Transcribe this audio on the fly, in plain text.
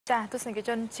ចាទស្សនិកជ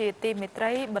នជាទីមេត្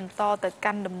រីបន្តទៅ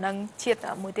កាន់ដំណឹងជាតិ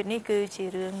មួយទៀតនេះគឺជា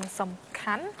រឿងសំ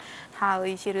ខាន់ហើយ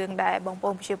ជារឿងដែលបងប្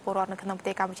អូនប្រជាពលរដ្ឋនៅក្នុងប្រ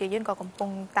ទេសកម្ពុជាយើងក៏កំពុង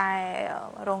តែ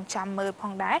រងចាំមើលផ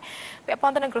ងដែរពាក់ព័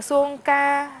ន្ធទៅនឹងក្រ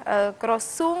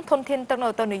សួងធនធានទឹកនៅ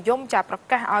ទៅនិយមចាប្រ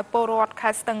កាសឲ្យពលរដ្ឋខេ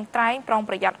ត្តស្ទឹងត្រែងប្រុង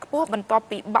ប្រយ័ត្នខ្ពស់បន្ទាប់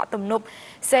ពីបាក់ទំនប់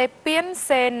សេពៀន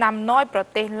សេណាំណយប្រ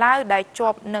ទេសឡាវដែលជា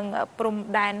ប់នឹងព្រំ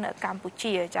ដែនកម្ពុ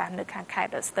ជាចានៅខាងខេត្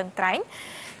តស្ទឹងត្រែង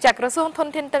จากក្រសួងធន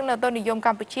ធានទឹកនៅទៅនិយមក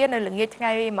ម្ពុជានៅល្ងាចថ្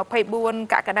ងៃ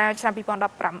24កក្កដាឆ្នាំ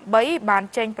2018បាន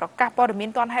ចេញប្រកាសព័ត៌មាន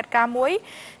ទាន់ហេតុការណ៍មួយ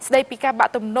ស្ដីពីការបា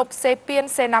ក់ទំនប់សេពៀន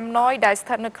សេណាំណយដែលស្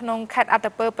ថិតនៅក្នុងខេត្តអត្ត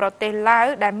ពើប្រទេសឡាវ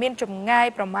ដែលមានចម្ងាយ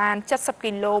ប្រមាណ70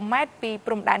គីឡូម៉ែត្រពី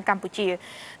ព្រំដែនកម្ពុជា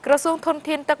ក្រសួងធន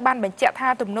ធានទឹកបានបញ្ជាក់ថា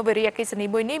ទំនប់វារីអគ្គិសនី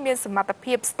មួយនេះមានសមត្ថ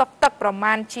ភាពស្តុកទឹកប្រ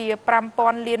មាណជា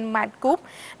5000លានម៉ែត្រគូប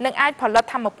និងអាចផលិត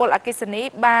ថាមពលអគ្គិសនី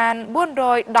បាន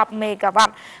410មេហ្គាវ៉ា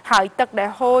ត់ហើយទឹកដែល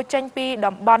ហូរចេញពី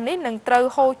តំបន់នេះនឹងត្រូវ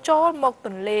ហូរចូលមកទ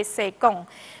ន្លេសេកុង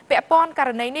ពាក់ព័ន្ធករ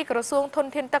ណីនេះក្រសួងធន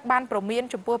ធានទឹកបានព្រមាន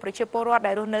ចំពោះប្រជាពលរដ្ឋ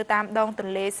ដែលរស់នៅតាមដងទ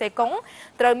ន្លេសេកុង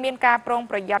ត្រូវមានការប្រុង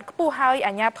ប្រយ័ត្នខ្ពស់ហើយ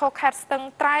អាជ្ញាធរខេត្តស្ទឹង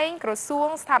ត្រែងក្រសួង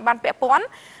ស្ថាប័នពាក់ព័ន្ធ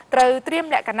ត្រូវត្រៀម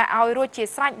លក្ខណៈឲ្យរួចជា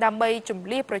ស្រេចដើម្បីជម្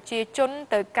លៀសប្រជាជន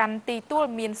ទៅកាន់ទីទួល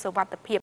មានសុវត្ថិភាព